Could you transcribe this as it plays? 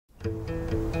Good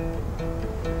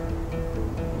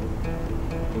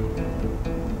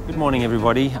morning,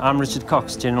 everybody. I'm Richard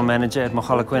Cox, General Manager at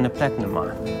Mogalakwena Platinum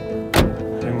Mine.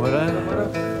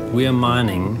 We are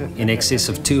mining in excess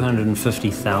of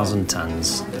 250,000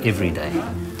 tons every day.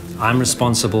 I'm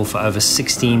responsible for over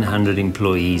 1,600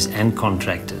 employees and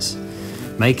contractors,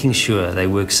 making sure they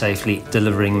work safely,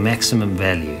 delivering maximum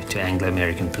value to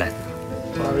AngloAmerican Platinum.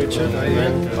 Hi Richard, how are you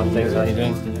doing? Thanks, how are you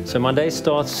doing? So my day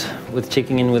starts with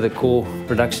checking in with the core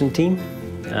production team.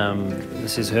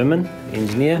 This is Herman,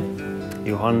 engineer,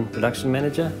 Johan, production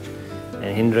manager,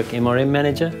 and Hendrik, MRM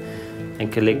manager. And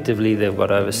collectively, they've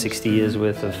got over 60 years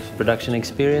worth of production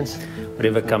experience.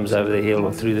 Whatever comes over the hill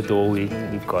or through the door,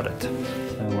 we've got it.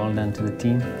 So well done to the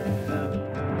team.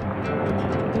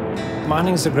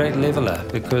 Mining's a great leveler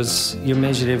because you're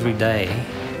measured every day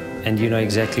and you know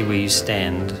exactly where you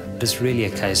stand. It's really a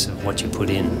case of what you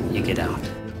put in, you get out.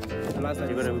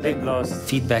 You've got a big blast.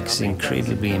 Feedback's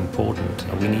incredibly important.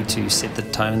 We need to set the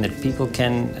tone that people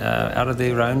can, out of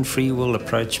their own free will,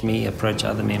 approach me, approach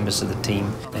other members of the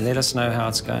team, and let us know how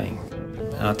it's going.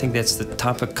 And I think that's the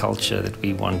type of culture that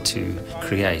we want to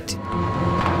create. So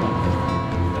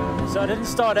I didn't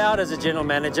start out as a general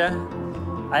manager.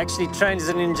 I actually trained as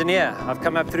an engineer. I've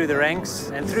come up through the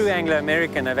ranks, and through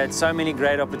AngloAmerican, I've had so many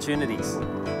great opportunities.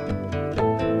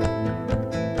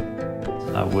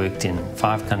 I've worked in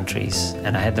 5 countries,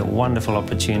 and I had the wonderful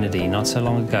opportunity not so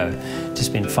long ago to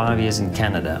spend 5 years in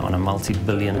Canada on a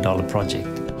multi-billion-dollar project.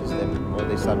 When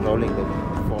they start rolling, they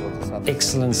follow the sun.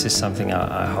 Excellence is something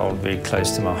I hold very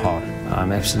close to my heart.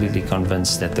 I'm absolutely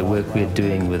convinced that the work we're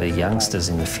doing with the youngsters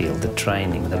in the field, the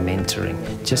training, the mentoring,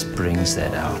 just brings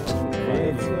that out.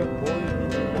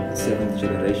 7th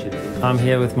generation. I'm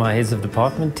here with my heads of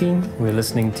department team. We're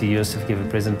listening to Yusuf give a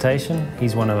presentation.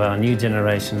 He's one of our new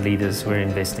generation leaders we're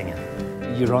investing in.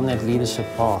 You're on that leadership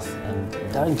path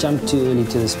and don't jump too early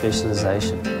to the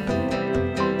specialization.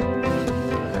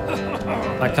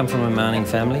 I come from a mining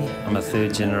family. I'm a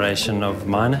 3rd generation of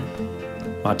miner.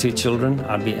 My 2 children,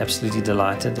 I'd be absolutely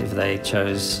delighted if they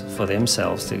chose for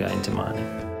themselves to go into mining.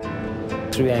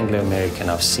 Through AngloAmerican,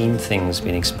 I've seen things,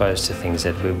 been exposed to things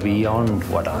that were beyond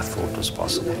what I thought was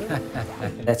possible.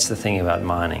 That's the thing about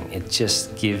mining. It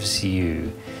just gives you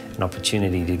an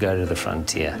opportunity to go to the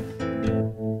frontier.